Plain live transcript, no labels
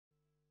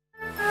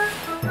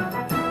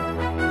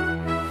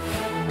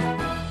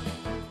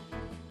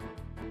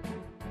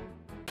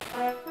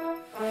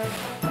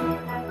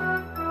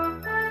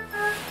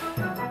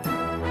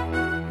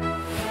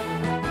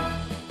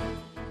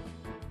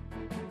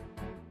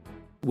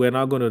we're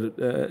now going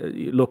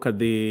to look at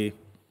the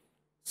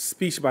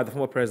speech by the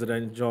former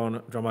president,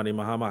 John Dramani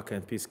Mahama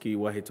Kempinski,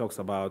 where he talks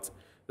about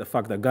the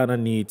fact that Ghana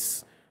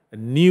needs a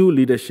new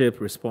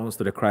leadership response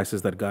to the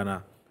crisis that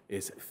Ghana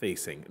is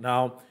facing.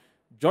 Now,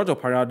 George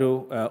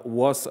Oparado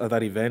was at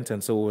that event,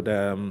 and so would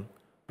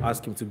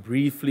ask him to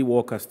briefly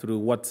walk us through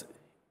what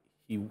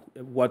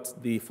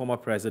the former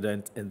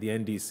president and the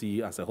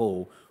NDC as a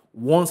whole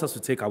wants us to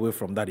take away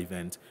from that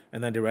event,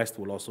 and then the rest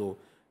will also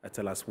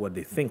tell us what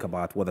they think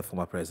about what the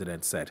former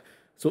president said.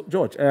 So,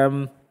 George,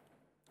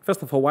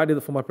 first of all, why did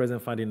the former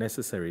president find it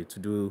necessary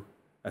to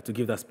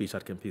give that speech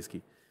at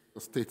Kempinski? A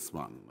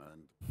statesman,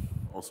 and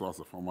also as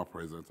a former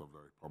president of the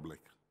Republic.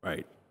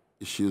 Right.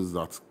 Issues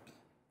that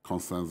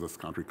concerns this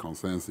country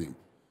concerns him.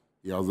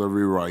 He has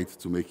every right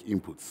to make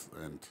inputs,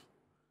 and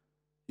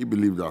he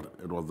believed that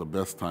it was the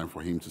best time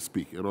for him to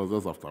speak. It was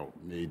just after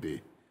May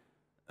Day,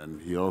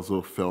 and he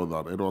also felt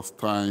that it was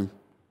time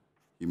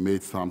he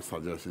made some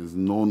suggestions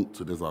known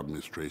to this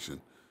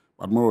administration.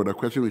 But more, the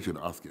question we should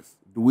ask is,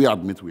 do we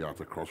admit we are at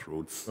a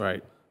crossroads?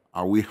 Right.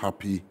 Are we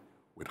happy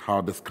with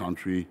how this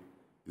country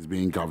is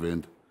being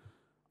governed?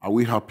 Are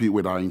we happy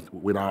with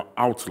our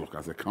outlook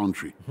as a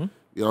country? Mm-hmm.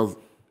 Because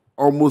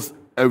almost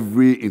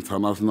every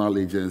international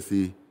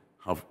agency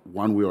have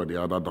one way or the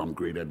other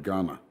downgraded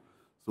Ghana.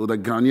 So the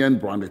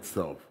Ghanaian brand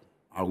itself,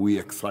 are we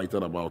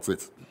excited about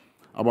it?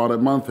 About a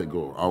month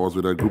ago, I was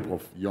with a group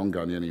of young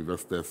Ghanaian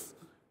investors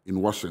in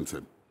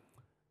Washington.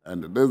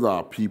 And these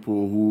are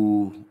people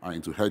who are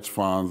into hedge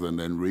funds and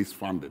then raise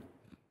funding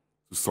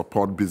to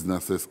support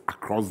businesses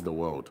across the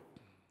world.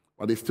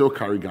 But they still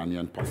carry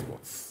Ghanaian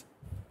passports.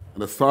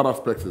 And the sad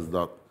aspect is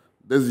that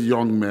these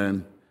young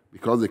men,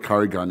 because they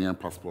carry Ghanaian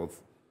passports,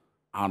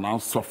 are now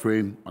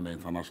suffering on the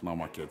international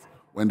market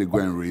when they go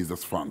and raise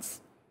these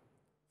funds.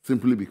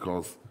 Simply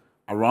because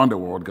around the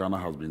world, Ghana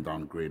has been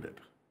downgraded.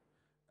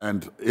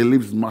 And it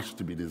leaves much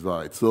to be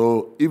desired.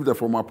 So if the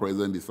former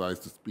president decides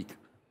to speak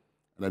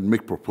and then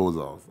make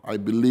proposals, I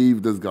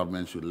believe this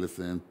government should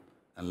listen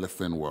and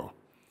listen well.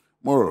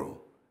 Moreover,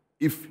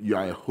 if you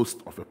are a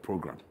host of a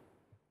program,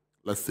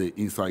 let's say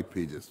Inside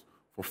Pages,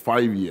 for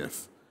 5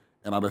 years,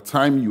 and at the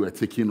time you were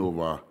taking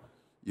over,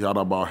 you had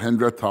about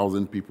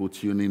 100,000 people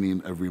tuning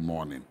in every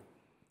morning.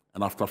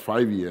 And after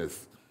 5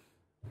 years,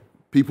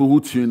 people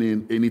who tune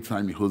in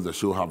anytime you host the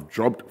show have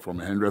dropped from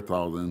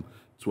 100,000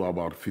 to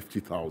about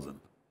 50,000.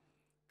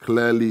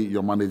 Clearly,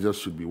 your managers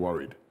should be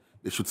worried.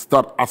 They should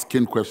start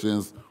asking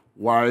questions,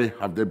 why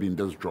have there been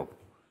this drop?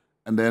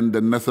 And then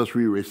the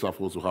necessary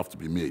reshuffles will have to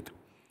be made.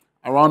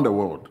 Around the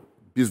world,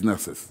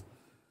 businesses,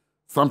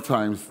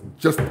 sometimes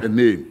just a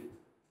name,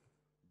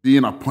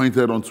 being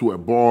appointed onto a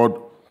board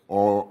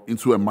or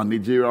into a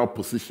managerial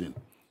position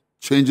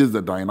changes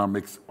the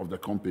dynamics of the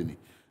company.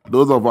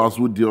 Those of us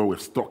who deal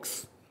with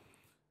stocks,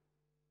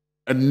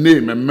 a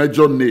name, a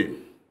major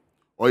name,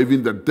 or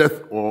even the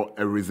death or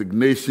a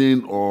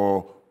resignation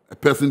or a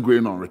person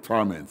going on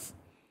retirement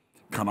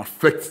can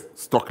affect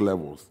stock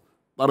levels.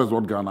 That is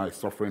what Ghana is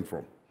suffering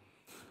from.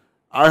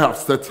 I have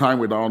said time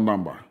without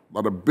number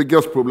that the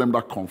biggest problem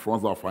that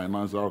confronts our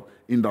financial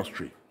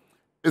industry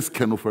is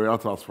Ken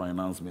Ofori-Atta as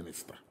finance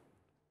minister.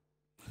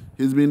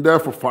 He's been there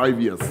for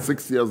 5 years,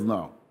 6 years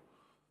now.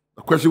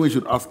 The question we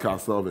should ask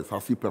ourselves is,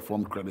 has he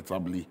performed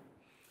creditably?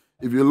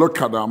 If you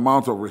look at the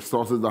amount of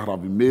resources that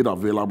have been made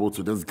available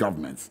to this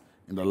government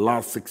in the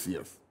last 6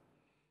 years,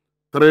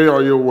 3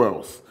 oil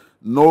wells,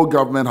 no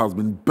government has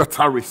been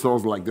better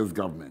resourced like this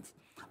government.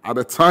 At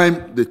the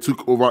time they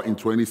took over in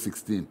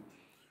 2016,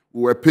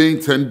 we were paying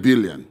 10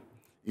 billion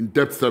in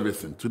debt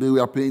servicing. Today we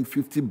are paying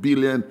 50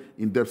 billion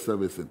in debt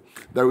servicing.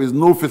 There is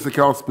no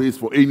physical space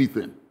for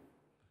anything.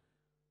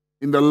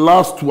 In the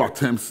last 2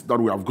 attempts that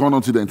we have gone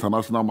onto the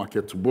international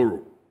market to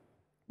borrow,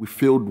 we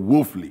failed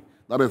woefully.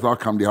 That is how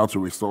come they had to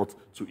resort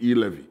to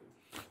e-levy.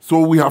 So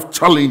we have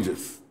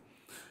challenges.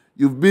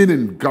 You've been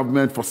in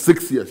government for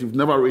 6 years. You've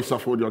never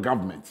reshuffled your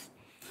government.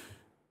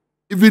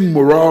 Even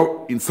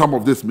morale in some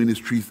of these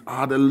ministries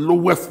are at the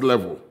lowest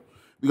level.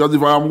 Because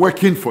if I am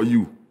working for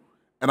you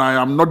and I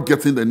am not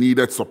getting the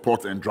needed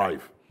support and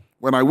drive,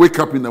 when I wake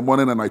up in the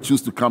morning and I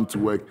choose to come to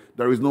work,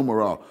 there is no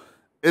morale.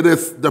 It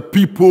is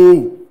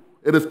people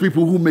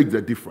who make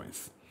the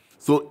difference.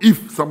 So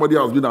if somebody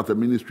has been at a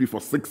ministry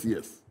for 6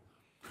 years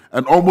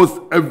and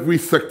almost every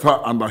sector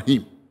under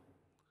him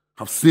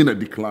have seen a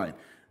decline,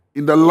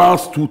 in the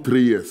last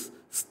 2-3 years,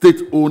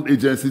 state-owned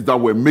agencies that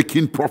were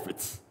making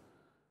profits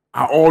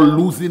are all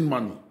losing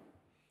money,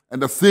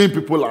 and the same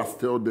people are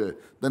still there,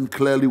 then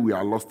clearly we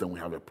are lost and we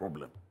have a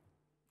problem.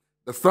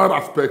 The third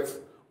aspect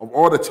of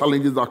all the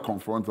challenges that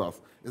confront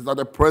us is that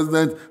the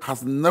president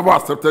has never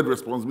accepted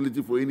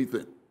responsibility for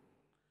anything.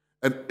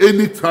 And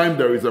any time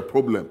there is a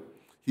problem,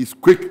 he's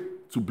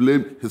quick to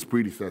blame his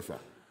predecessor.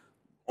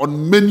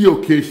 On many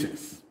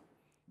occasions,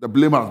 the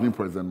blame has been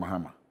President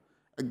Mahama.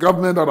 A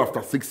government that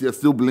after 6 years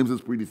still blames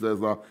his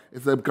predecessor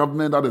is a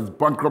government that is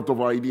bankrupt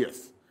of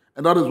ideas.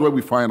 And that is where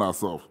we find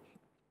ourselves.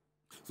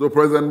 So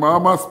President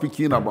Mahama,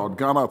 speaking about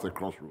Ghana at a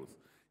crossroads,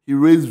 he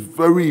raised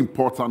very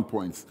important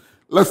points.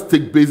 Let's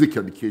take basic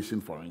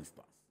education, for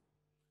instance.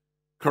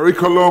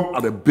 Curriculum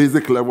at a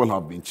basic level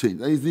have been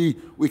changed. And you see,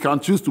 we can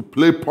choose to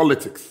play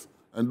politics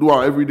and do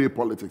our everyday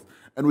politics.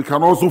 And we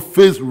can also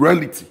face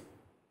reality.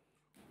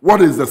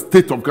 What is the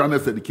state of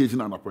Ghana's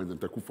education under President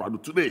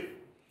Akufo-Addo today?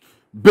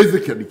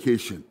 Basic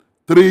education,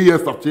 3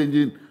 years after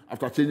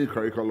changing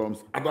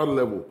curriculums, at that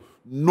level,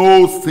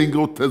 no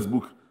single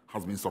textbook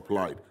has been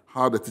supplied.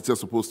 How are the teachers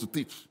supposed to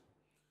teach?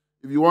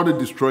 If you want to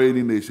destroy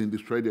any nation,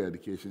 destroy the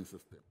education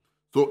system.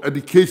 So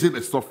education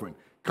is suffering.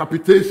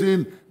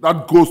 Capitation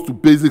that goes to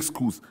basic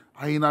schools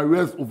are in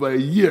arrears over a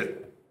year.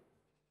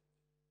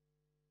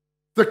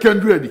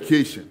 Secondary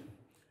education,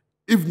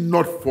 if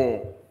not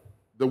for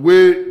the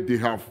way they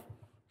have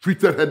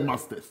treated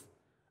headmasters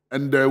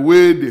and the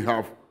way they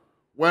have,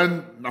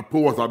 when Napo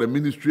was at the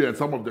ministry and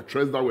some of the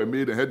threats that were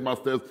made, the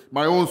headmasters,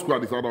 my own school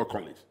at this other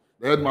college,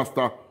 the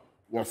headmaster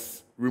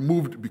was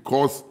removed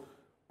because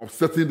of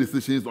certain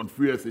decisions on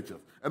free SHS.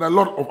 And a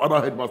lot of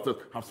other headmasters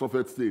have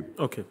suffered same.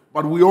 Okay.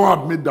 But we all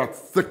admit that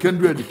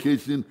secondary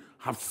education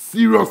have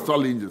serious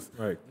challenges.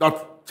 Right.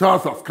 That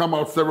Charles has come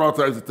out several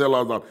times to tell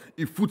us that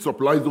if food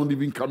supplies don't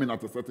even come in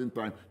at a certain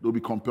time, they'll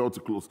be compelled to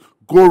close.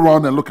 Go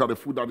around and look at the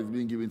food that is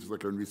being given to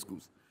secondary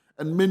schools.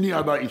 And many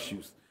other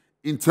issues.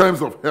 In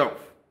terms of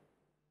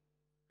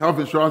health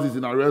insurance is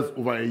in arrears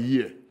over a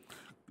year.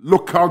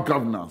 Local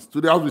governance.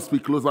 Today, as we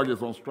speak, Closer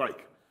gets on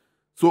strike.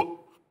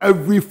 So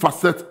every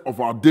facet of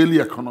our daily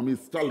economy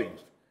is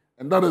challenged.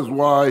 And that is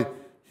why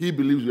he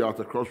believes we are at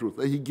a crossroads.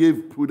 And he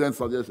gave prudent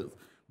suggestions.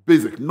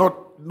 Basic,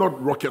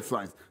 not rocket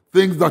science.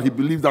 Things that he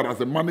believes that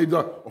as a manager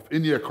of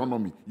any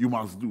economy, you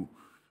must do.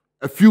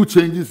 A few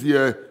changes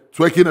here,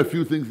 tweaking a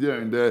few things here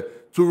and there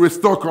to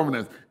restore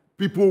confidence.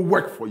 People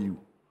work for you.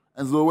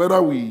 And so whether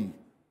we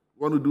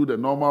want to do the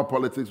normal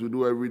politics we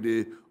do every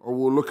day, or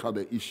we'll look at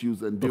the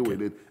issues and deal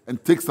with it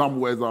and take some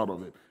words out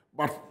of it.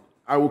 But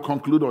I will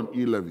conclude on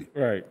e-levy.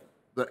 Right.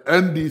 The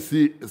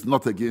NDC is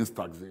not against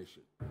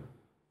taxation.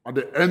 But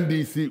the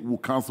NDC will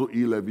cancel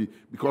e-levy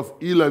because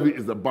e-levy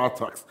is a bad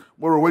tax.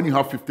 Moreover, when you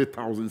have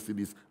 50,000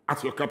 cedis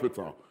as your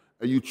capital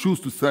and you choose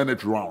to send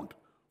it round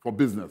for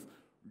business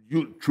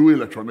through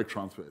electronic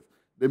transfers,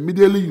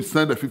 immediately you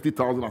send the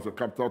 50,000 as your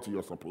capital to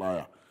your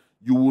supplier,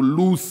 you will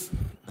lose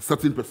a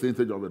certain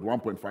percentage of it,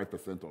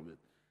 1.5% of it.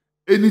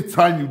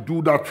 Anytime you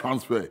do that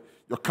transfer,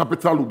 your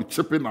capital will be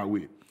chipping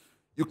away.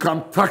 You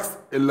can tax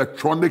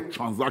electronic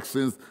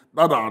transactions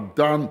that are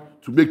done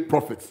to make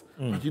profits,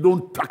 but you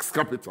don't tax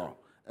capital.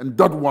 And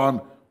that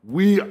one,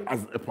 we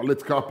as a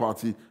political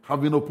party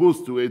have been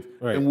opposed to it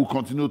and will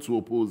continue to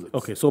oppose it.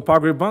 Okay, so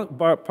Paragraph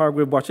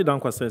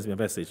Bachidankwa sends me a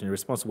message in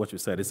response to what you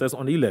said. It says,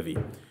 on e-levy,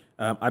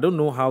 I don't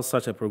know how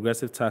such a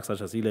progressive tax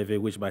such as e-levy,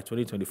 which by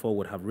 2024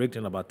 would have raked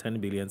in about 10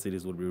 billion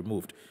cedis, would be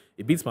removed.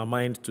 It beats my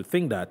mind to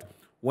think that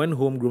when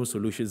homegrown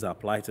solutions are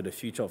applied to the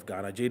future of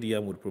Ghana,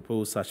 JDM would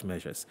propose such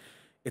measures.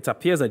 It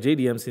appears that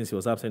JDM, since he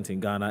was absent in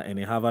Ghana and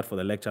in Harvard for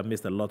the lecture,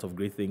 missed a lot of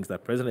great things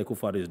that President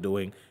Akufo-Addo is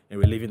doing in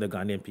relieving the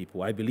Ghanaian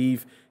people. I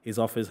believe his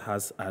office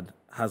has an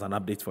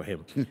update for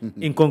him.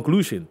 In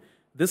conclusion,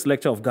 this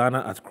lecture of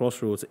Ghana at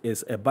Crossroads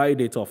is a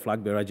biodata of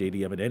flag bearer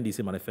JDM and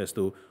NDC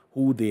manifesto,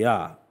 who they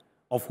are,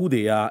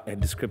 and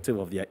descriptive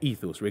of their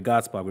ethos.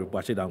 Regards,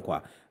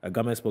 Bachidankwa, a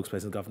government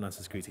spokesperson, governance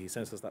and security. He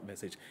sends us that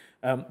message.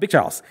 Big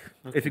Charles,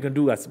 if you can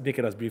make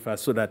it as brief as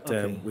so that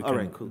we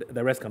can, cool.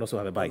 The rest can also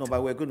have a bite. No,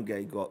 but we're going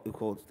to get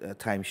called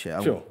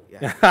timeshare. Sure.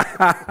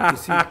 Yeah. You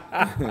see,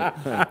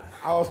 I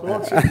was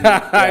watching.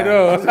 I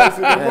know. I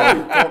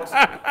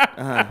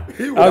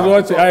was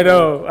watching. I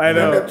know.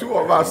 The two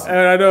of us. And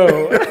I know.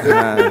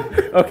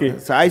 Okay.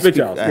 So I speak.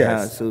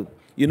 Yes. So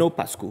you know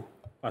Pasco.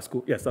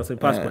 Pasco. Yes, that's in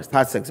past questions.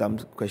 Past exam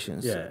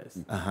questions. Yes.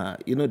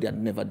 You know they are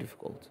never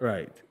difficult.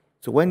 Right.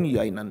 So when you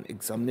are in an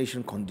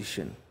examination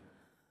condition,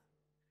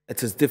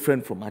 it is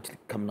different from actually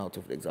coming out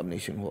of the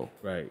examination hall.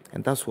 Right.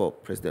 And that's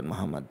what President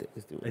Mahama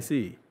is doing. I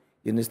see.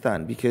 You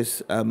understand?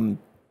 Because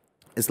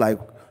it's like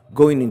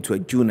going into a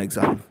June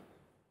exam,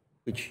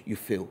 which you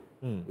fail,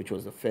 which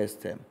was the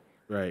first term.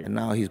 Right. And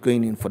now he's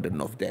going in for the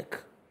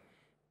NOVDEC.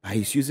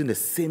 He's using the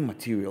same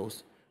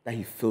materials that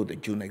he failed the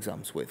June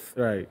exams with.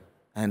 Right.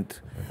 And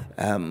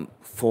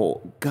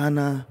for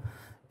Ghana,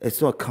 it's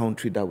not a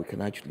country that we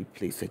can actually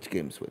play such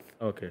games with.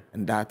 Okay.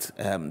 And that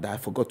I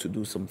forgot to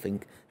do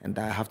something, and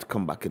that I have to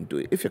come back and do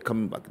it. If you're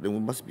coming back, then we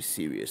must be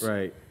serious.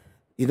 Right.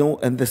 You know,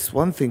 and there's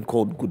one thing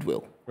called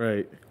goodwill.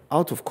 Right.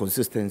 Out of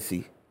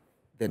consistency,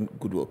 then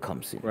goodwill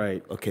comes in.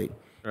 Right. Okay.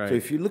 Right. So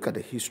if you look at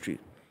the history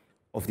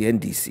of the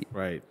NDC,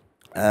 right,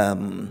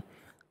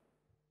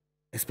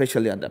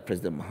 especially under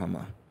President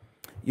Mahama,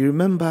 you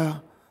remember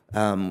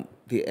the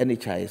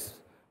NHIS,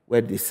 where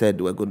they said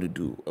they were going to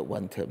do a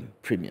one-term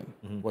premium.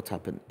 What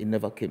happened? It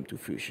never came to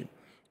fruition.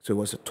 So it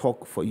was a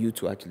talk for you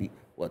to actually,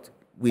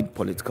 win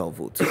political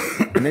votes.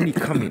 And then you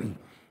come in.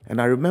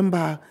 And I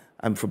remember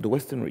I'm from the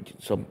Western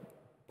region, so I'm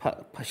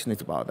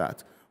passionate about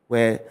that,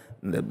 where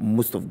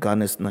most of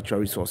Ghana's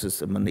natural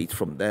resources emanate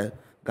from there.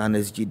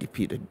 Ghana's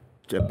GDP,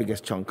 the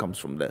biggest chunk comes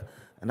from there.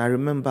 And I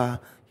remember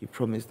he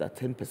promised that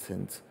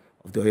 10%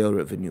 of the oil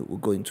revenue will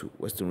go into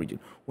Western region.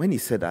 When he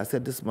said that, I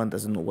said, this man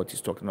doesn't know what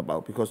he's talking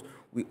about because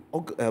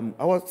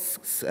our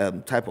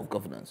type of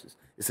governance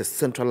is a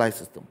centralized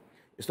system.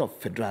 It's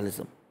not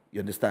federalism, you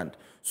understand?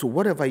 So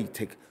whatever you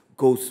take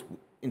goes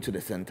into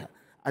the center.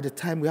 At the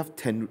time, we have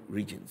 10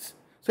 regions.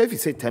 So if you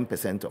say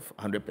 10% of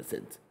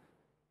 100%,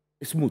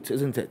 it's moot,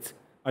 isn't it?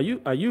 Are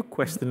you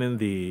questioning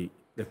the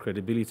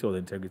credibility or the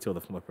integrity of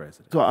the former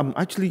president? So I'm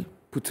actually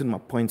putting my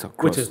points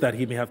across. Which is that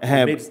he may have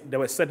made, there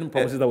were certain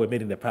promises that were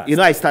made in the past. You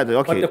know, I started,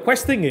 okay. But the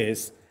question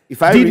is, If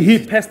did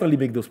he personally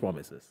make those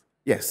promises?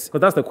 Yes.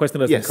 Because that's the question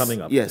that's been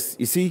coming up. Yes,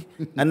 you see,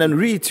 and then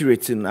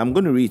reiterating, I'm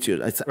going to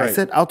reiterate. I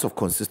said out of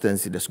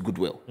consistency, there's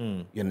goodwill.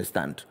 You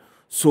understand?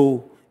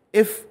 So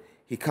if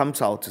he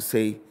comes out to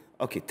say,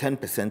 okay,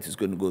 10% is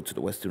going to go to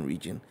the Western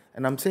region,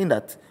 and I'm saying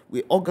that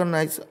we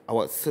organize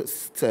our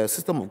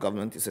system of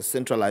government is a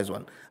centralized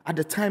one. At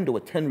the time, there were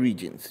 10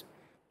 regions.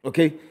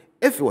 Okay?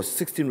 If it was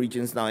 16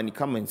 regions now and you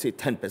come and say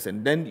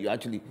 10%, then you're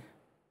actually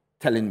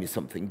telling me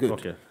something good.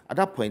 Okay. At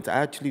that point,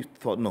 I actually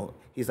thought, no,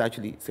 he's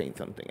actually saying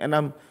something. And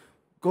I'm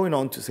going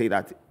on to say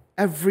that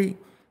every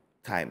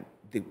time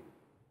the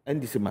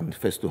NDC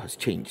manifesto has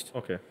changed.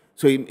 Okay.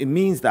 So it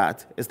means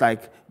that it's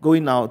like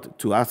going out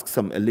to ask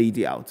a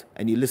lady out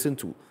and you listen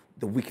to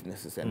the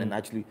weaknesses and then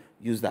actually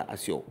use that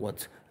as your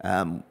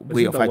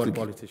way of actually. What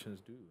politicians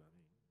do?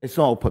 It's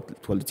not all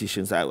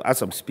politicians.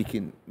 As I'm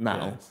speaking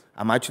now,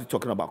 I'm actually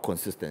talking about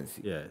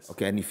consistency. Yes.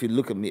 Okay. And if you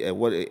look at me,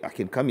 I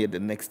can come here the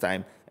next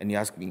time and you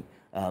ask me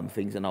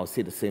things, and I'll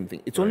say the same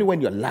thing. It's only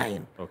when you're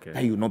lying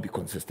that you will not be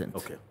consistent.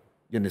 Okay.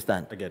 You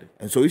understand? I get it.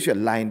 And so if you're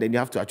lying, then you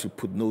have to actually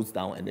put notes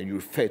down and then you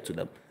refer to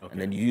them. Okay.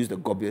 And then you use the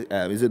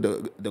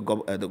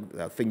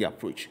finger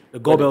approach. The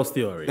Goebbels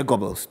theory. The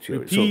Goebbels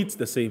theory. Repeat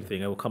the same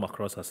thing. It will come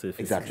across as if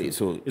exactly. It's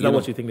so is that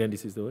what you think the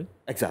NDC is doing?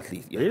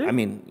 Exactly. Yeah. Really? I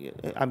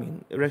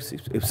mean, the rest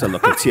is a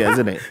locket here,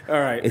 isn't it? All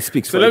right. It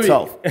speaks So for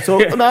itself. So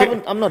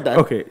no, I'm not done.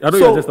 Okay. I know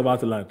you're just about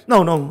to land.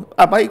 No.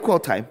 By equal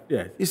time.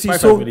 Yeah. You see,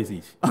 5 minutes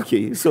each.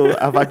 Okay. So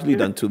I've actually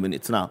done 2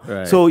 minutes now.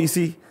 Right. So you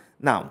see,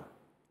 now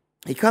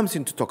he comes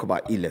in to talk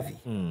about e-levy.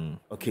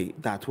 Okay.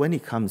 That when he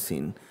comes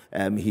in,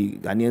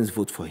 Ghanaians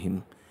vote for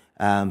him.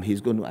 He's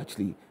going to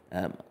actually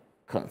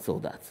cancel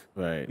that.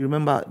 Right. You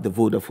remember the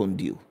Vodafone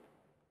deal?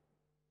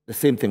 The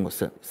same thing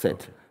was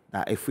said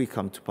that if we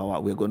come to power,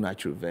 we're going to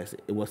actually reverse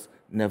it. It was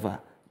never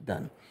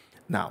done.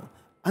 Now,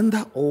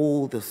 under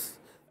all this,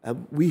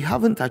 we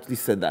haven't actually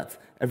said that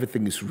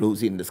everything is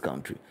rosy in this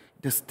country.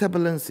 There's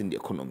turbulence in the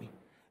economy.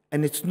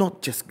 And it's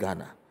not just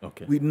Ghana.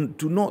 Okay. We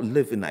do not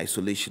live in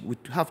isolation. We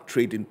have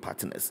trading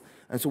partners.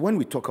 And so when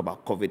we talk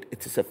about COVID,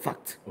 it is a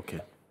fact.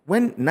 Okay.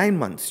 When 9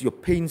 months, you're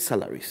paying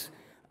salaries.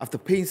 After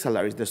paying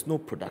salaries, there's no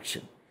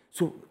production.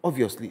 So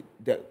obviously,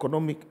 the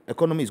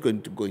economy is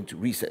going to go into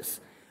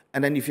recess.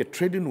 And then if you're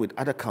trading with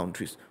other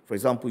countries, for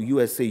example,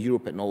 USA,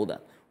 Europe, and all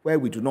that, where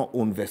we do not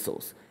own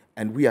vessels,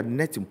 and we are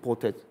net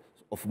importers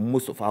of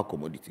most of our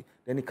commodity,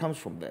 then it comes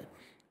from there.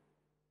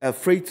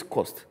 Freight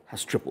cost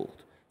has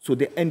tripled. So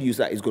the end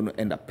user is going to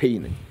end up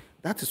paying it.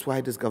 That is why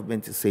this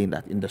government is saying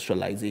that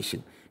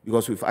industrialization,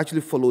 because we've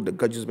actually followed the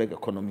Guggisberg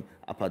economy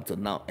up until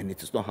now, and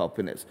it is not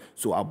helping us.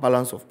 So our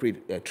balance of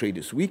trade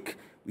is weak.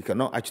 We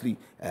cannot actually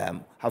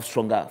have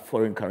stronger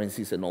foreign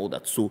currencies and all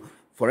that. So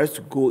for us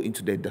to go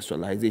into the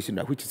industrialization,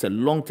 which is a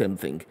long-term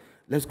thing,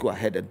 let's go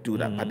ahead and do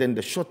that. But then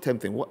the short-term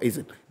thing, what is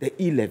it? The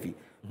e-levy.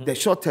 The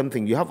short-term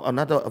thing, you have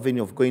another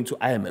avenue of going to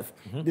IMF.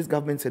 This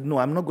government said, no,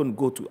 I'm not going to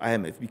go to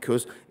IMF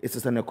because it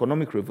is an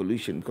economic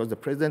revolution. Because the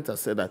president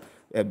has said that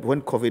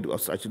when COVID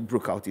was actually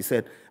broke out, he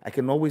said, I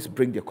can always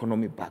bring the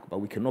economy back,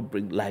 but we cannot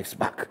bring lives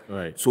back.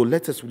 Right. So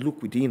let us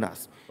look within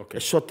us. Okay.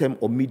 A short-term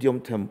or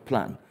medium-term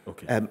plan.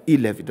 Okay.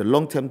 E-levy. The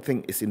long-term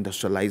thing is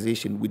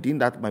industrialization. Within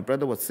that, my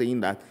brother was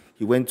saying that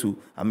he went to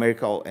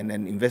America and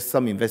then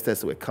some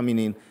investors were coming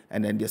in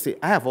and then they say,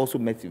 I have also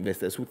met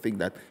investors who think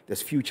that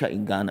there's future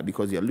in Ghana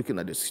because you're looking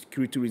at the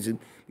security reason,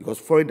 because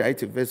foreign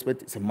direct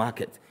investment is a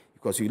market.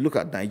 Because you look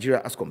at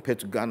Nigeria as compared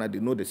to Ghana, they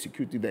know the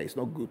security there is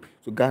not good.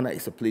 So Ghana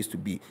is a place to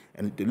be.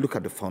 And they look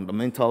at the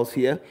fundamentals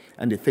here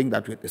and they think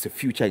that there's a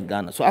future in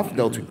Ghana. So I've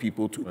dealt with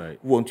people who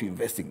want to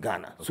invest in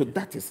Ghana. Okay. So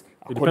that is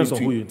it depends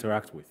on who you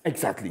interact with.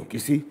 Exactly. Okay. You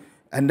see?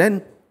 And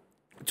then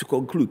to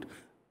conclude,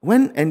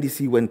 when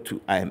NDC went to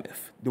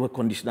IMF, there were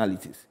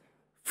conditionalities.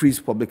 Freeze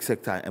public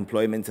sector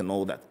employment and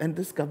all that. And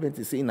this government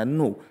is saying that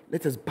no,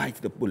 let us bite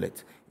the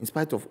bullet. In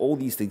spite of all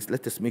these things,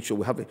 let us make sure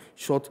we have a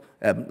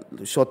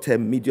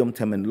short-term,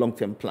 medium-term, and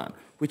long-term plan,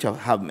 which I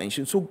have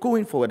mentioned. So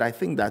going forward, I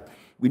think that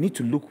we need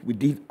to look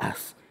within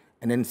us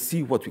and then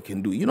see what we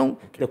can do. You know,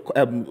 the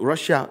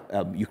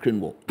Russia-Ukraine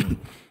war.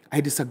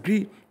 I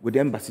disagree with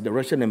the embassy, the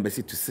Russian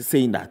embassy,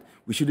 saying that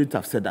we shouldn't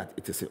have said that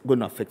it is going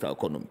to affect our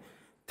economy.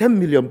 10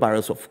 million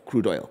barrels of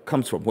crude oil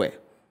comes from where?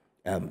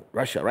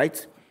 Russia,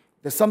 right?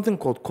 There's something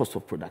called cost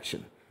of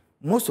production.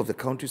 Most of the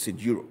countries in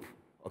Europe,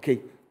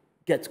 okay,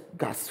 get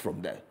gas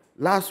from there.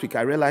 last week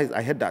I realized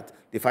I heard that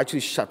they've actually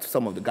shut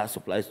some of the gas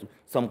supplies to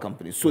some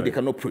companies, so they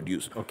cannot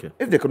produce. Okay.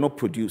 If they cannot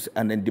produce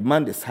and then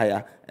demand is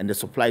higher and the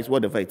supplies,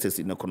 whatever it is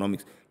in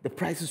economics, the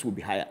prices will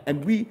be higher.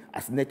 And we,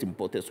 as net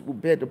importers, will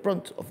bear the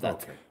brunt of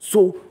that. Okay.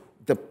 So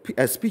the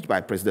speech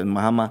by President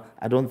Mahama,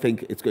 I don't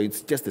think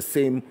it's just the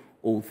same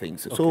old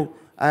things. Okay. So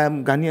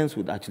Ghanaians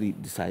would actually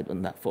decide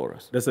on that for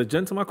us. There's a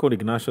gentleman called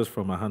Ignatius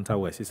from Ahanta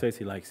West. He says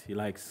he likes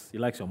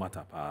your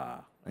matter.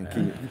 Thank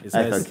you. He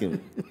says, Thank you.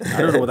 I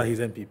don't know whether he's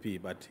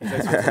MPP, but he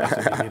says he wants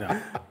to be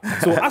leader.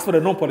 So as for the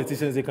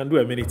non-politicians, they can do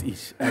a minute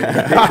each. They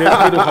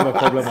don't have a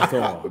problem at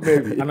all.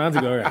 Maybe. And as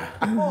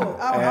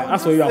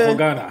for you, are for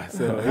Ghana.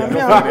 So,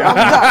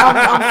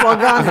 I'm for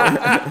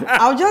Ghana.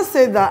 I'll just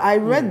say that I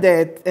read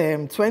the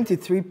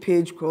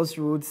 23-page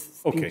Crossroads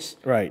speech. Okay,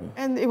 right.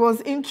 And it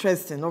was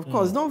interesting. Of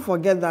course, don't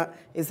forget that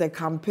it's a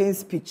campaign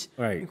speech.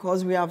 Right.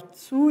 Because we have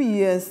 2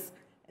 years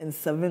and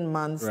 7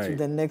 months to Right.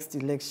 the next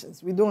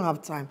elections. We don't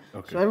have time.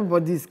 Okay. So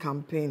everybody is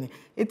campaigning.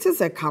 It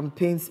is a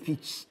campaign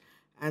speech.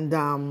 And,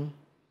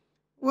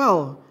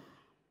 well,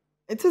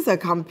 it is a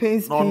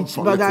campaign speech,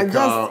 but I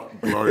just...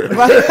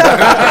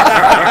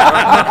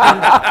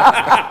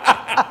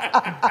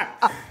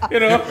 You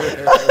know,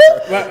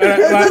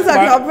 it is a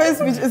campaign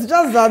speech. It's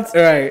just that,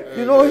 right.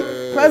 you know,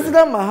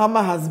 President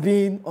Mahama has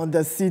been on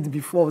the seat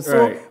before.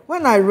 So Right.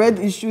 when I read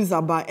issues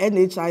about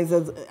NHIS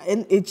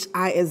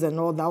and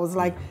all that, I was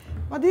like,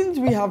 but didn't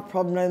we have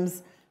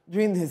problems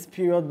during his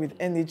period with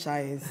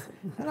NHIS?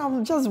 And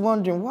I'm just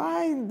wondering,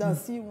 why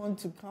does he want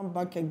to come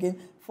back again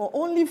for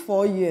only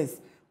 4 years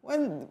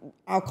when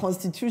our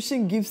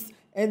constitution gives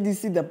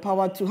NDC the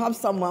power to have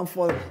someone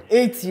for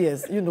 8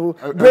 years, you know,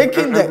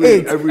 breaking the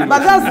 8. But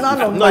that's none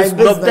of my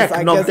business,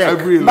 I guess.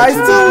 But it's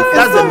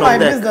still my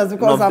business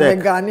because I'm a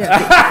Ghanaian.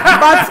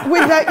 But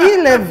with the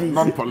e-levy,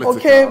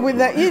 with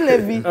the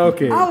e-levy, I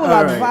would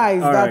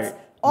advise that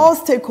all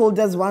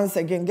stakeholders once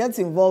again get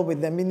involved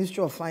with the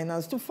Ministry of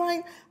Finance to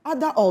find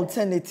other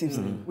alternatives.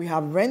 We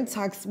have rent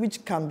tax,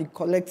 which can be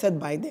collected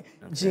by the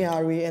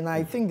GRA, and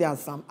I think there are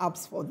some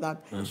apps for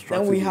that.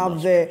 Then we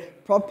have the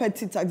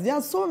property tax. There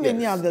are so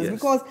many others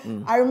because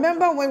I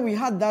remember when we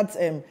had that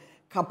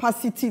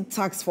capacity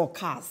tax for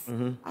cars.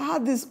 I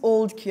had this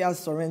old Kia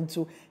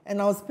Sorento,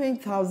 and I was paying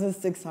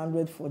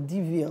 1,600 for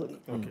DVLA.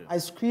 I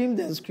screamed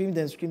and screamed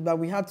and screamed, but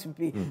we had to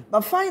pay.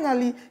 But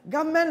finally,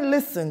 government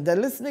listened. The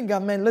listening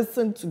government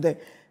listened to the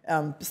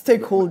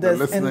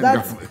stakeholders, and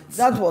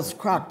that was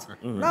scrapped.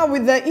 Now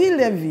with the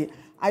e-levy,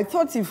 I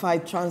thought if I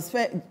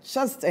transfer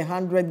just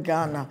 100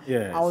 Ghana,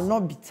 I will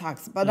not be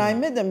taxed. But I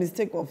made the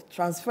mistake of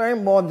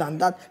transferring more than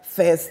that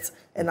first,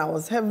 and I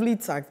was heavily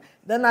taxed.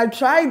 Then I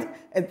tried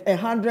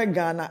 100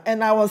 Ghana,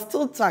 and I was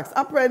still taxed.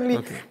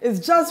 Apparently, it's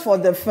just for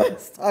the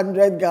first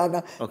 100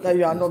 Ghana that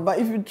you are not. But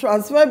if you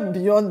transfer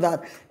beyond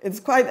that,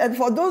 it's quite... And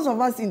for those of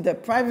us in the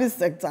private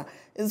sector,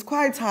 it's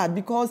quite hard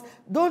because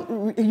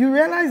you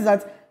realize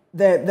that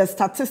the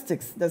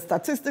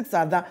statistics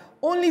are that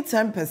only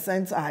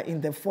 10% are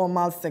in the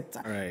formal sector.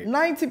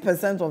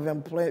 90% of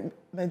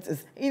employment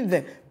is in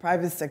the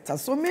private sector.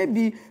 So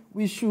maybe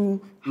we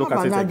should have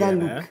another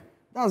look.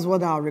 That's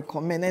what I'll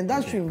recommend. And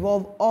that should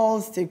involve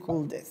all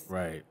stakeholders.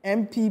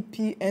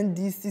 MPP,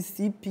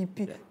 NDC,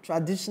 CPP,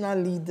 traditional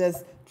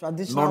leaders,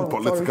 traditional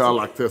non-political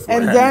actors.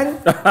 And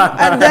then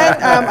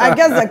I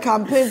guess the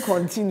campaign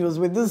continues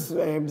with this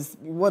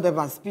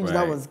whatever speech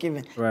that was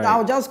given.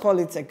 I'll just call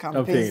it a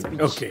campaign speech.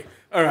 Okay.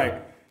 All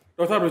right.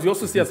 Dr. Adams, you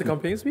also see it as a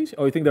campaign speech?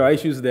 Or you think there are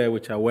issues there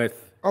which are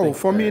worth...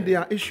 For me, there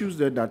are issues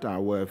there that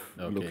are worth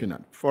looking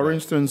at. For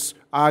instance,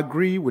 I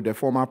agree with the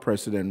former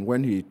president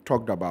when he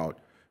talked about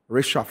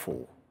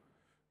reshuffle.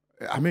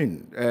 I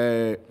mean,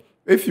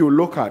 if you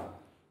look at,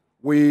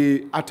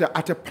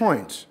 at a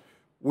point,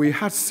 we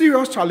had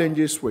serious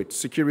challenges with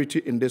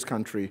security in this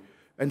country,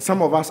 and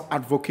some of us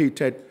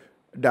advocated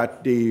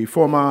that the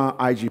former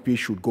IGP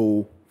should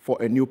go for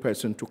a new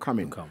person to come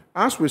in.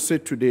 As we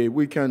said today,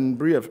 we can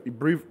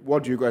brief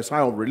what you guys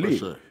have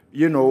relief,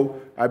 you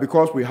know,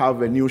 because we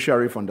have a new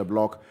sheriff on the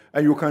block,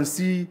 and you can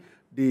see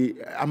the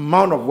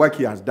amount of work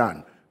he has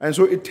done. And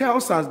so it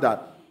tells us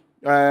that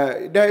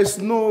there is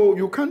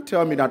you can't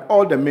tell me that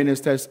all the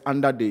ministers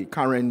under the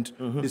current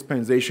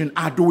dispensation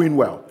are doing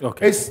well.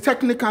 It's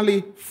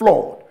technically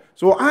flawed.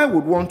 So I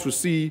would want to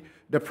see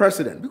the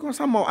president, because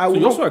somehow I would... So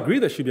you also agree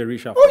there should be a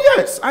reshuffle? Oh,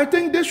 yes. I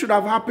think this should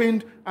have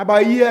happened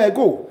about a year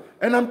ago.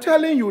 And I'm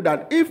telling you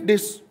that if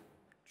this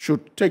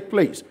should take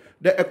place,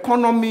 the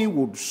economy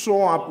would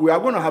soar up. We are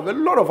going to have a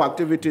lot of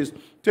activities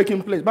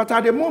taking place. But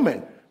at the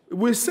moment,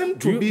 we seem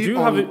to be...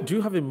 Do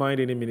you have in mind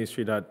any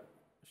ministry that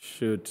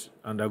should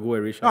undergo a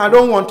reshuffle? No, I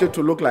don't want it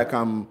to look like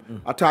I'm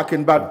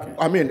attacking, but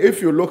I mean,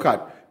 if you look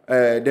at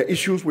the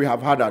issues we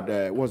have had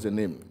at, what's the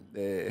name?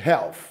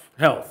 Health.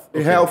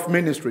 The health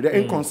ministry, the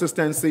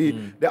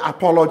inconsistency, the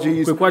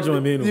apologies,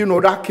 you know,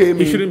 that came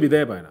in. He shouldn't be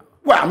there by now.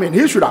 Well, I mean,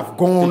 he should have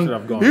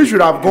gone. He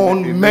should have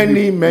gone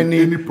many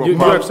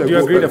months ago. Do you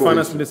agree the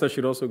finance minister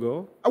should also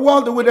go?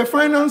 Well, with the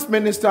finance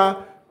minister,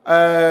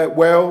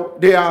 well,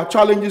 there are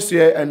challenges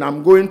here, and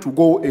I'm going to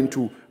go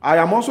into... I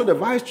am also the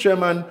vice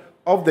chairman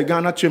of the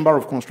Ghana Chamber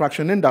of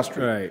Construction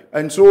Industry. Right.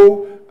 And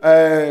so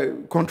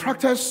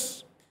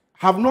contractors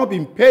have not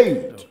been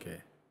paid. Okay.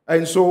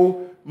 And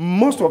so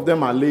most of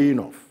them are laying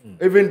off,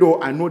 even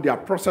though I know there are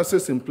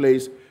processes in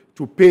place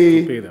to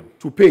pay them.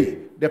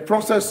 The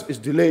process is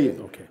delaying.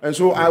 Okay. And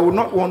so I would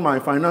not want my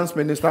finance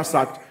minister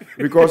sacked,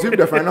 because if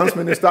the finance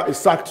minister is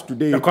sacked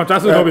today, The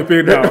contractors will not be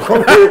paid now.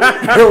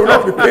 They will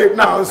not be paid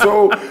now.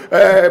 So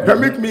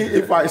permit me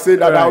if I say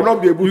that I will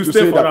not be able You to stay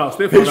say for that. now,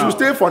 stay for He now. should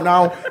stay for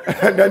now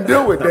and then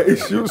deal with the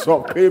issues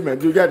of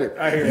payment. You get it?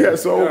 I hear you. Yeah.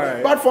 So, All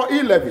right. but for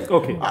e-levy,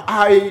 Okay.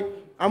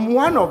 I'm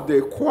one of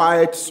the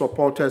quiet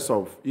supporters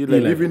of e-levy,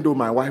 E-levy. even though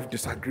my wife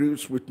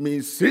disagrees with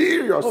me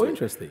seriously. Oh,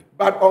 interesting.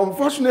 But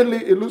unfortunately,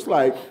 it looks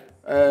like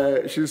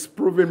she's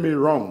proving me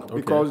wrong,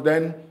 because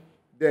then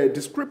the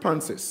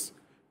discrepancies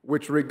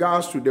with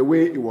regards to the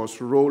way it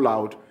was rolled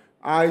out,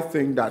 I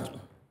think that,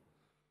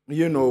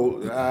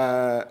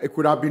 it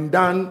could have been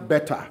done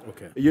better,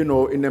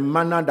 in a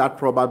manner that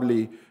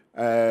probably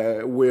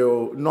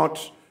will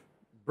not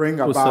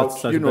bring about,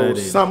 such burden.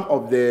 some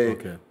of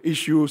the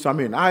issues. I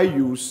mean, I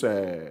use,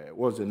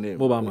 what's the name?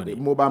 Mobile money.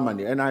 Mobile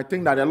money. And I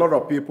think that a lot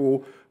of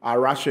people are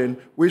rushing.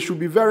 We should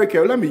be very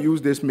careful. Let me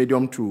use this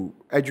medium to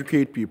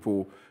educate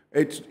people.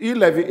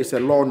 E-levy is a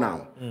law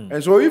now.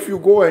 And so if you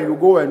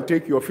go and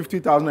take your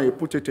 50,000 and you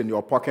put it in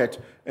your pocket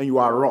and you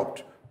are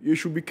robbed, you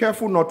should be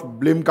careful not to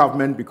blame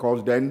government,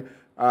 because then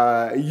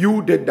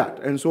you did that.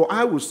 And so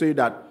I would say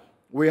that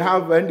we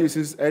have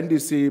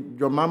NDC,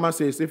 your mama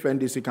says if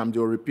NDC comes,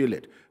 they'll repeal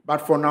it.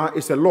 But for now,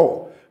 it's a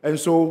law. And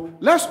so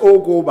let's all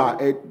go by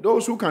it.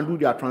 Those who can do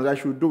their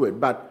transaction should do it.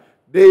 But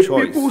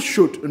people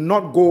should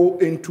not go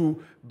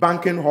into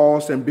banking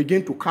halls and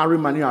begin to carry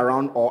money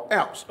around, or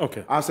else.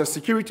 As a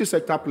security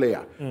sector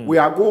player,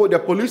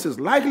 the police is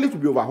likely to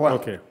be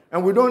overwhelmed.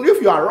 And we don't,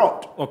 if you are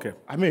robbed,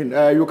 I mean,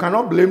 you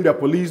cannot blame the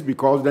police,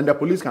 because then the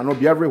police cannot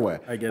be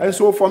everywhere.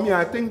 So for me,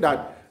 I think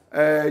that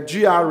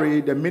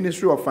GRA, the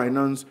Ministry of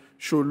Finance,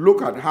 should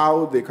look at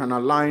how they can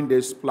align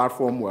this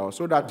platform well,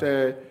 so that,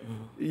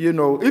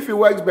 if it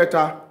works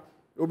better,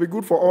 it will be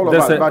good for all of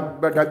us.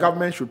 But the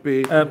government should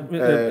pay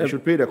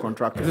the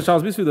contractor. Mr.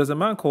 Charles Bisfield,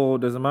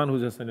 there's a man who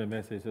just sent a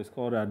message. It's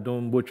called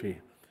Don Butchie.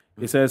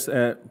 He says,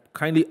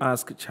 kindly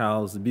ask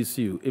Charles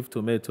Bisfield if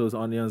tomatoes,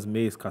 onions,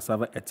 maize,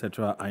 cassava,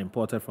 etc. are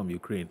imported from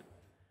Ukraine.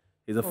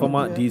 He's a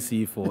former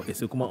DC for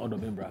Esekuma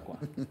Odobin Brakwa.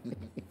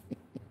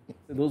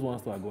 So those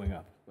ones too are going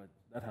up, but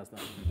that has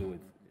nothing to do with.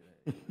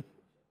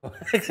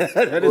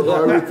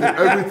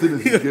 Everything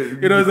is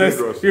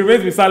dangerous. He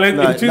remains be silent.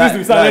 He chooses to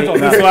be silent on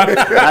this one.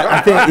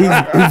 I think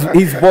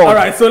he's bored. All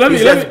right, so let me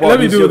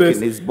do this.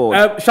 He's bored.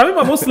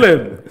 Shamima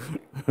Muslim.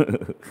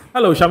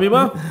 Hello,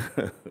 Shamima.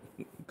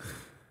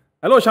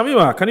 Hello,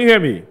 Shamima. Can you hear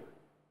me?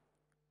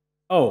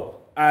 Oh,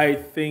 I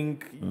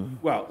think.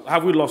 Well,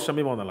 have we lost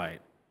Shamima on the line?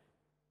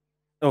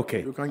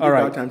 Okay. You can give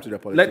that time to the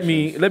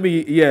politicians. Let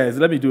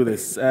me do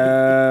this.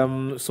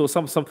 So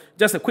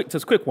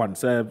just quick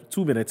ones, 2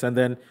 minutes, and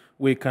then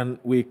we can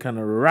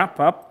wrap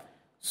up.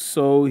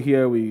 So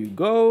here we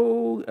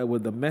go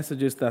with the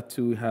messages that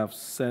you have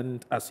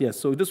sent us. Yes.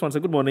 So this one's a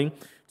good morning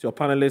to your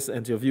panelists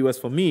and to your viewers.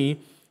 For me,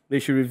 they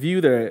should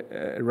review their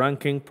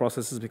ranking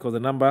processes, because the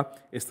number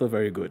is still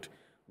very good.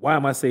 Why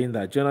am I saying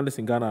that? Journalists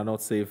in Ghana are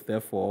not safe,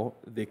 therefore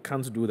they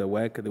can't do the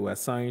work they were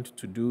assigned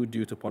to do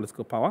due to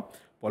political power,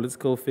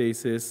 political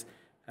faces,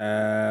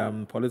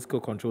 political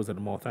controls, and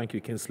more. Thank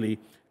you, Kinsley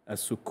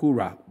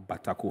Sukura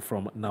Batako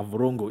from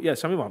Navrongo.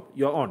 Yes, Shamima,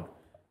 you're on.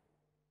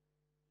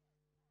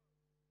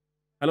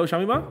 Hello,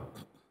 Shamima?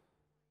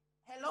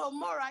 Hello,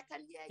 Maura, I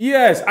can hear you.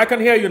 Yes, I can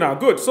hear you now.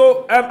 Good.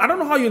 So I don't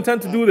know how you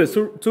intend to do this.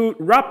 To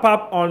wrap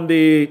up on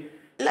the...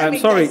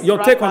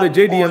 your take on the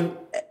JDM...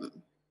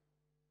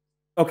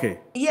 Okay.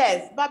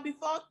 Yes, but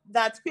before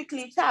that,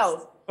 quickly,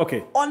 Charles.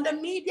 Okay. On the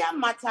media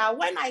matter,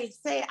 when I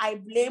say I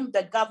blame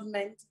the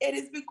government, it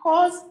is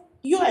because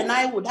you and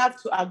I would have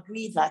to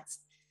agree that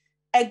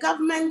a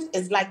government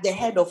is like the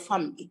head of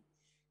family.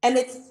 And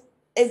it's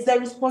the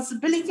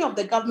responsibility of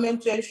the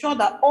government to ensure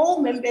that all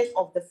members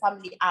of the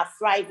family are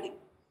thriving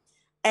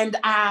and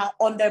are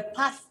on the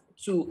path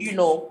to,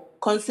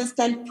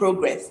 consistent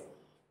progress.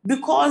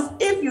 Because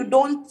if you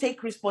don't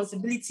take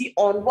responsibility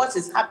on what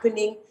is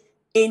happening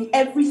in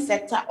every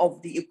sector of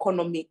the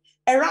economy,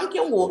 a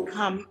ranking will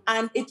come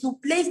and it will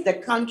place the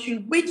country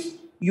which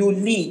you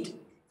lead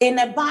in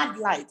a bad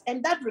light.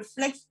 And that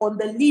reflects on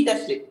the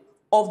leadership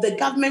of the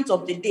government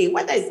of the day,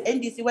 whether it's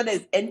NDC, whether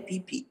it's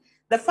NPP.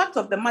 The fact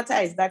of the matter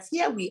is that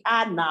here we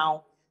are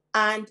now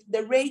and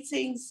the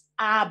ratings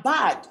are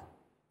bad.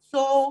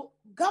 So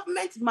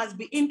government must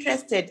be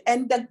interested,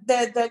 and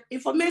the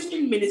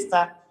information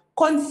minister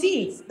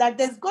concedes that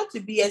there's got to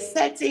be a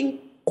certain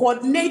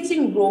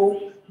coordinating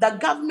role that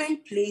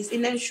government plays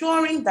in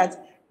ensuring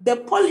that the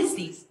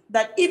policies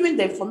that even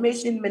the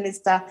information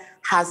minister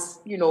has,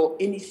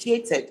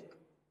 initiated,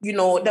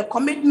 the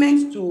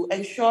commitment to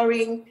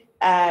ensuring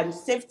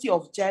safety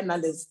of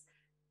journalists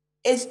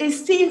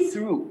is seen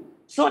through,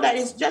 so that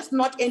it's just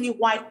not any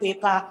white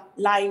paper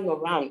lying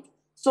around.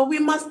 So we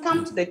must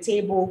come to the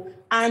table,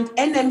 and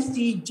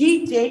NMC,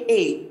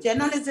 GJA,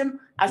 journalism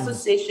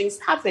associations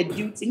have a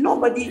duty.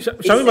 Nobody is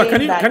Shamima,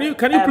 saying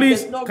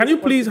can you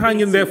please hang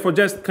in there for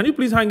just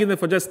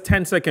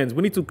 10 seconds?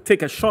 We need to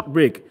take a short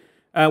break.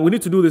 We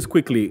need to do this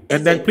quickly,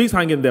 and then please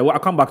hang in there. I'll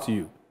come back to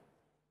you.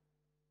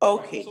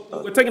 Okay.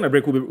 So we're taking a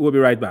break. We'll be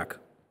right back.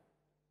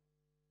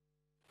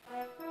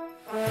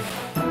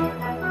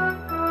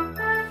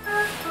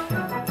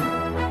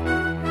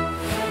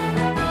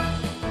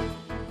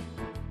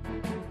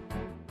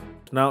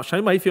 Now,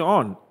 Shamima, if you're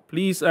on,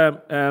 please. Yes,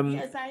 I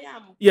am.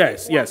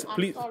 Yes.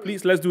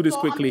 Please, let's do this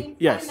quickly. I mean,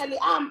 yes. Finally,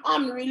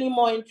 I'm really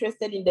more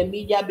interested in the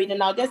media bit,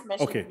 and I'll just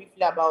mention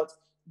briefly about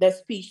the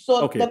speech.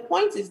 So the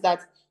point is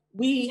that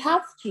we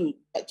have to,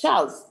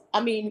 Charles.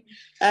 I mean,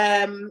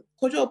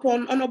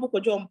 Honorable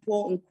Kojo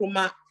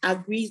Nkrumah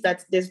agrees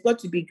that there's got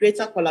to be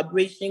greater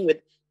collaboration with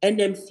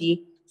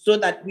NMC so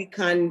that we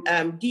can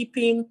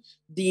deepen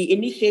the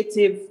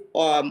initiative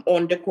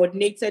on the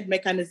coordinated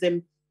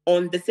mechanism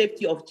on the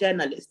safety of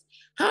journalists.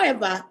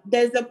 However,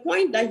 there's a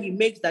point that he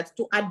makes that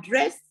to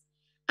address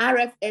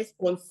RFS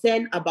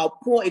concern about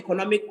poor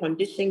economic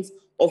conditions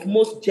of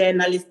most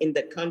journalists in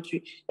the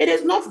country, it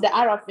is not the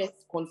RFS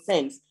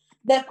concerns.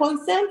 The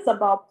concerns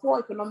about poor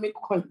economic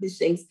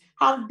conditions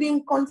have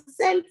been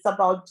concerns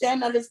about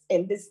journalists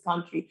in this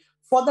country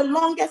for the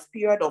longest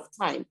period of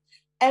time.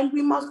 And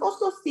we must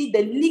also see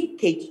the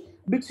linkage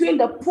between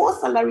the poor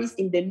salaries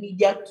in the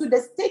media to the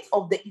state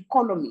of the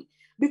economy.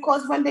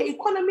 Because when the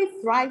economy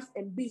thrives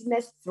and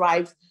business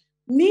thrives,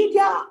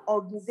 media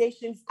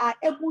organizations are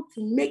able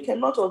to make a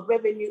lot of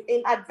revenue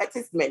in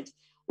advertisement.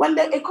 When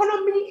the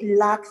economy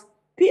lacks,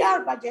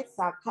 PR budgets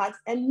are cut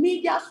and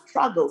media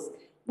struggles.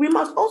 We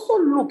must also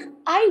look,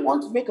 I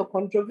want to make a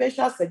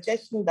controversial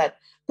suggestion that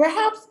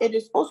perhaps it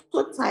is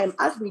also time,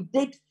 as we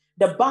did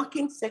the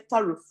banking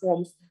sector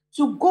reforms,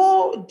 to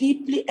go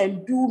deeply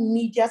and do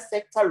media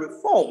sector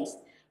reforms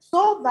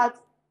so that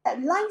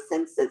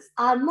licenses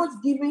are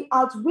not given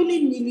out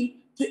willy-nilly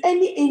to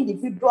any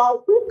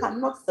individual who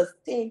cannot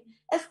sustain,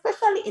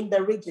 especially in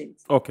the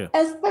regions. Okay.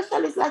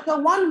 Especially, it's like a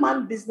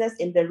one-man business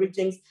in the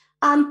regions,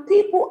 and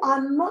people are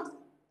not,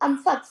 in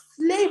fact,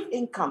 slave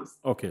incomes.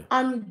 Okay.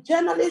 And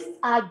journalists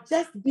are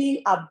just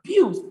being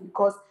abused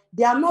because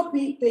they are not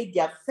being paid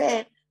their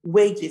fair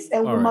wages.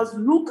 And we must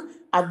look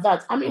at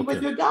that. I mean,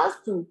 with regards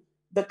to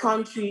the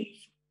country,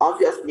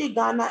 obviously,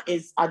 Ghana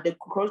is at the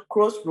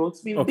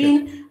crossroads. We've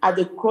been at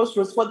the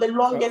crossroads for the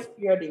longest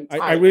period in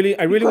time. I really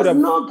would have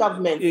no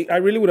government. I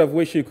really would have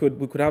wished we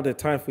could have the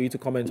time for you to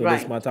comment on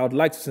this matter. I would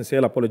like to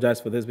sincerely apologize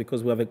for this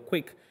because we have a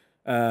quick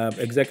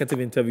executive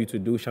interview to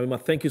do.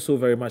 Shamima, thank you so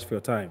very much for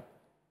your time.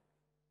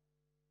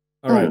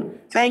 All right.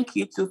 Thank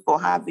you too for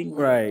having me.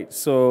 Right.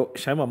 So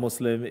Shamima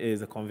Muslim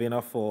is the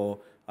convener for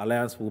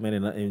Alliance for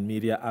Women in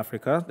Media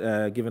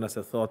Africa, giving us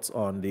her thoughts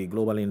on the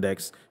global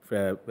index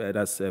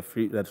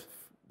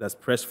that's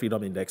Press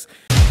Freedom Index.